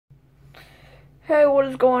Hey, what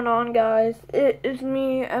is going on, guys? It is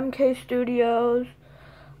me, MK Studios.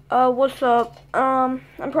 What's up? I'm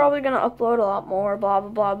probably gonna upload a lot more, blah blah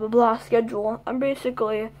blah blah blah schedule. Maybe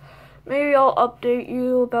I'll update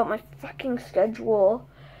you about my fucking schedule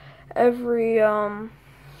every time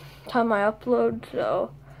I upload.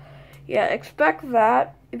 So yeah, expect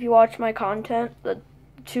that if you watch my content. The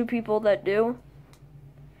two people that do,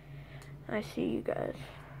 I see you guys.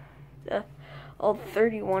 All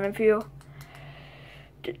 31 of you.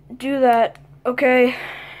 Do that, okay?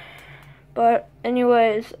 But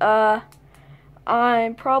anyways, I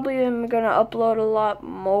probably am gonna upload a lot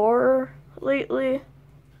more lately.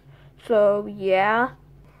 So yeah,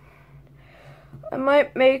 I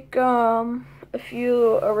might make a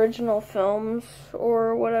few original films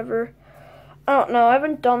or whatever. I don't know. I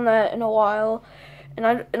haven't done that in a while, and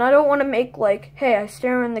I don't want to make like, hey, I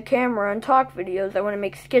stare in the camera and talk videos. I want to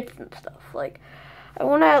make skits and stuff. Like, I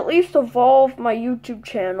want to at least evolve my YouTube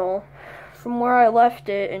channel from where I left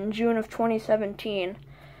it in June of 2017.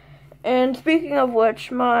 And speaking of which,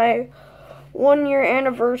 my 1-year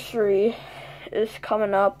anniversary is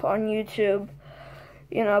coming up on YouTube.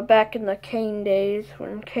 You know, back in the Kane days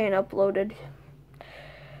when Kane uploaded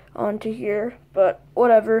onto here. But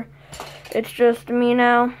whatever. It's just me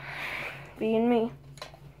now, being me.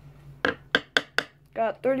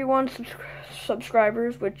 Got 31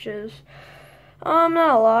 subscribers, which is not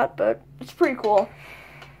a lot, but it's pretty cool.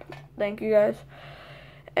 Thank you guys.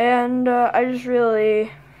 And I just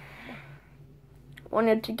really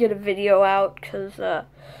wanted to get a video out because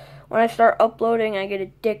when I start uploading, I get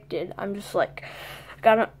addicted. I'm just like,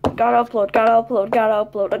 gotta upload,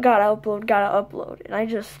 and I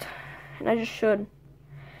just should.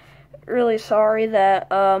 Really sorry that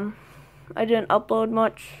I didn't upload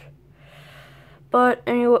much, but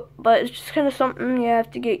anyway, but it's just kind of something you have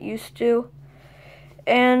to get used to.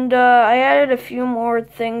 And I added a few more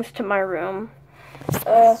things to my room.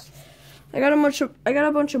 I got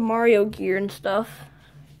a bunch of Mario gear and stuff.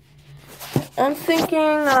 I'm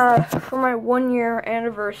thinking for my 1-year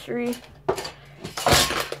anniversary.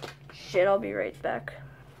 Shit, I'll be right back.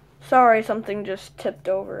 Sorry, something just tipped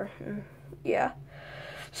over. Yeah.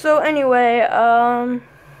 So anyway,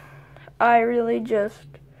 I really just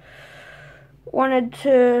wanted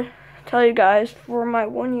to tell you guys for my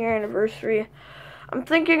 1-year anniversary, I'm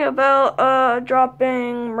thinking about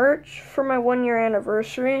dropping merch for my 1-year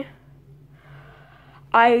anniversary.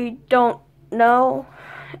 I don't know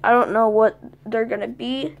what they're gonna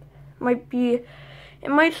be. It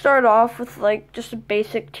might start off with like just a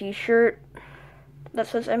basic t-shirt that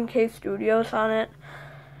says MK Studios on it.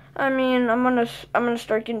 I mean, I'm gonna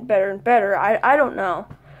start getting better and better. I don't know,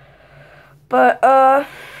 but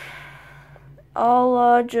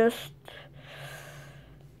I'll just,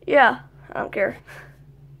 yeah, I don't care.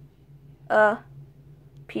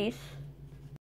 Peace.